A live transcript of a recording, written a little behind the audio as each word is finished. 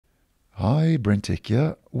Hi, BrenTech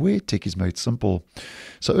here, where tech is made simple.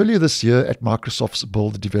 So earlier this year at Microsoft's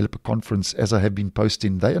Build Developer Conference, as I have been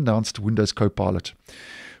posting, they announced Windows Copilot,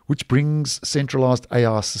 which brings centralized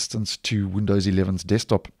AI assistance to Windows 11's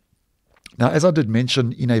desktop. Now, as I did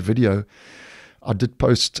mention in a video I did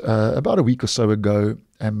post about a week or so ago,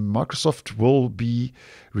 Microsoft will be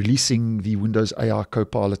releasing the Windows AI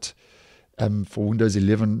Copilot for Windows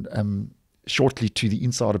 11 shortly to the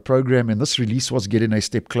Insider program, and this release was getting a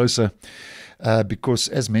step closer because,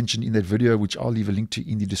 as mentioned in that video, which I'll leave a link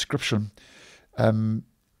to in the description,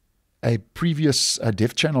 a previous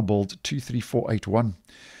dev channel build 23481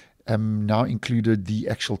 now included the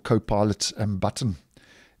actual Copilot button,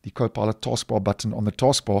 the Copilot taskbar button on the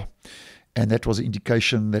taskbar, and that was an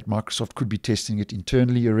indication that Microsoft could be testing it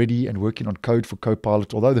internally already and working on code for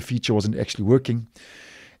Copilot, although the feature wasn't actually working.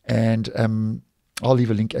 And I'll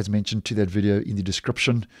leave a link, as mentioned, to that video in the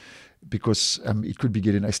description because it could be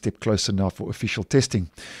getting a step closer now for official testing.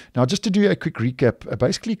 Now, just to do a quick recap,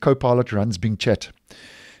 basically Copilot runs Bing Chat,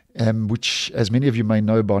 which, as many of you may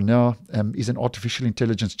know by now, is an artificial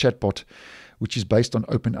intelligence chatbot, which is based on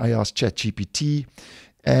OpenAI's ChatGPT.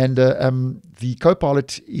 And the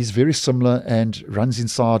Copilot is very similar and runs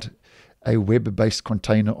inside a web-based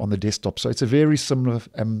container on the desktop. So it's a very similar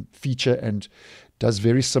feature and does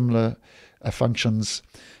very similar functions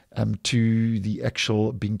to the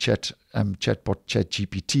actual Bing Chat chatbot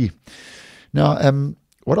ChatGPT. Now,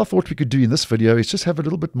 what I thought we could do in this video is just have a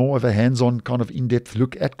little bit more of a hands-on kind of in-depth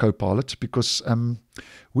look at Copilot, because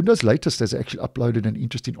Windows Latest has actually uploaded an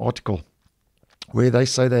interesting article where they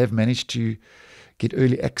say they have managed to get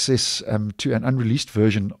early access to an unreleased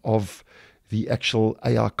version of the actual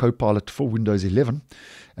AI Copilot for Windows 11.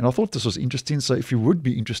 And I thought this was interesting. So if you would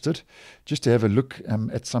be interested, just to have a look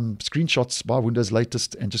at some screenshots by Windows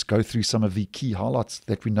Latest and just go through some of the key highlights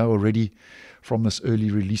that we know already from this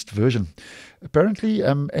early released version. Apparently,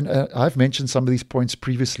 and I've mentioned some of these points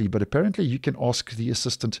previously, but apparently you can ask the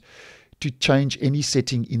assistant to change any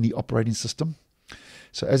setting in the operating system.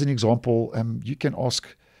 So as an example, you can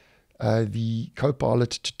ask the Copilot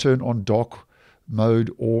to turn on dark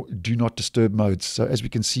mode or do not disturb modes. So as we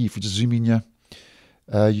can see, if we just zoom in here,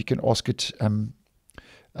 you can ask it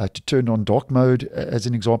to turn on dark mode as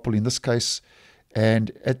an example in this case.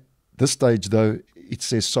 And at this stage, though, it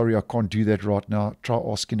says, sorry, I can't do that right now. Try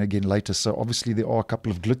asking again later. So obviously there are a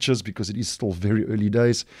couple of glitches because it is still very early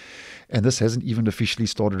days. And this hasn't even officially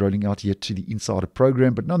started rolling out yet to the Insider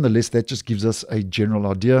program. But nonetheless, that just gives us a general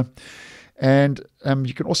idea. And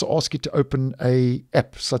you can also ask it to open an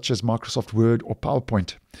app such as Microsoft Word or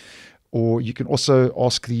PowerPoint. Or you can also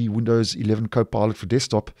ask the Windows 11 Copilot for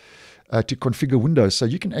desktop to configure Windows. So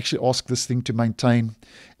you can actually ask this thing to maintain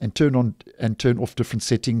and turn on and turn off different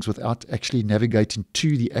settings without actually navigating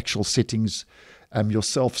to the actual settings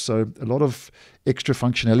yourself. So a lot of extra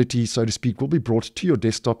functionality, so to speak, will be brought to your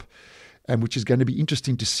desktop, which is going to be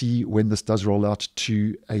interesting to see when this does roll out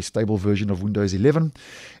to a stable version of Windows 11.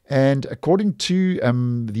 And according to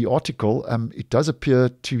the article, it does appear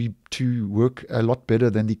to work a lot better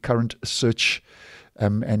than the current search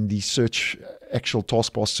and the search actual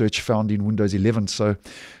taskbar search found in Windows 11. So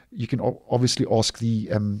you can obviously ask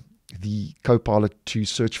the Copilot to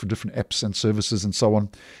search for different apps and services and so on.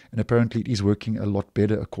 And apparently it is working a lot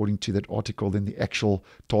better, according to that article, than the actual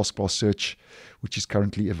taskbar search, which is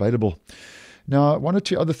currently available. Now, one or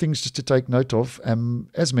two other things just to take note of.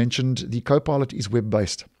 As mentioned, the Copilot is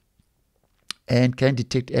web-based and can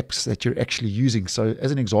detect apps that you're actually using. So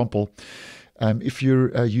as an example, if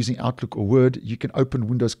you're using Outlook or Word, you can open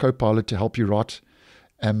Windows Copilot to help you write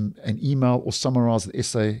an email or summarize the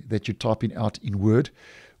essay that you're typing out in Word,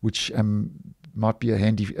 which might be a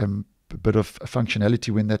handy bit of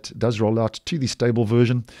functionality when that does roll out to the stable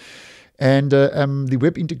version. And the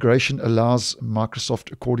web integration allows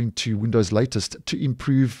Microsoft, according to Windows Latest, to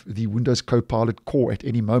improve the Windows Copilot core at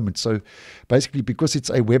any moment. So basically, because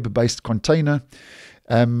it's a web-based container,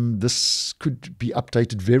 this could be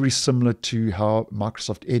updated very similar to how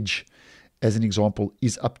Microsoft Edge, as an example,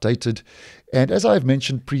 is updated. And as I've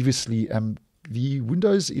mentioned previously, the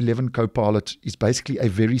Windows 11 Copilot is basically a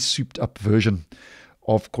very souped-up version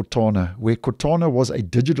of Cortana, where Cortana was a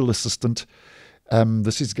digital assistant.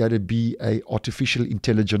 This is going to be an artificial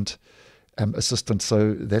intelligent assistant.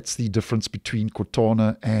 So that's the difference between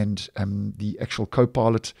Cortana and the actual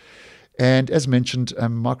Copilot. And as mentioned,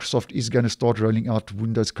 Microsoft is going to start rolling out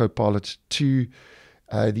Windows Copilot to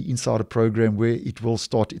the Insider program, where it will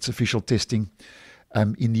start its official testing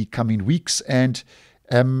in the coming weeks. And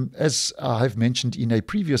as I've mentioned in a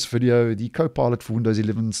previous video, the Copilot for Windows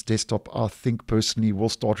 11's desktop, I think personally, will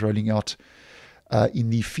start rolling out in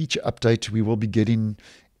the feature update. We will be getting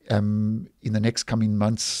in the next coming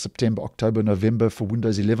months, September, October, November, for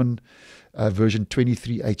Windows 11 version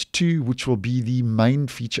 23H2, which will be the main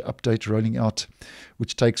feature update rolling out,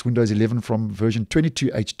 which takes Windows 11 from version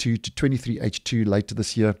 22H2 to 23H2 later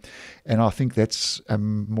this year. And I think that's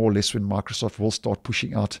more or less when Microsoft will start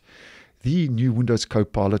pushing out the new Windows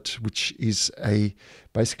Copilot, which is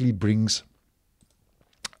basically brings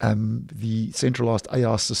the centralized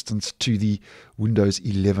AI assistants to the Windows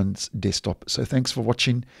 11's desktop. So thanks for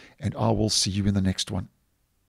watching, and I will see you in the next one.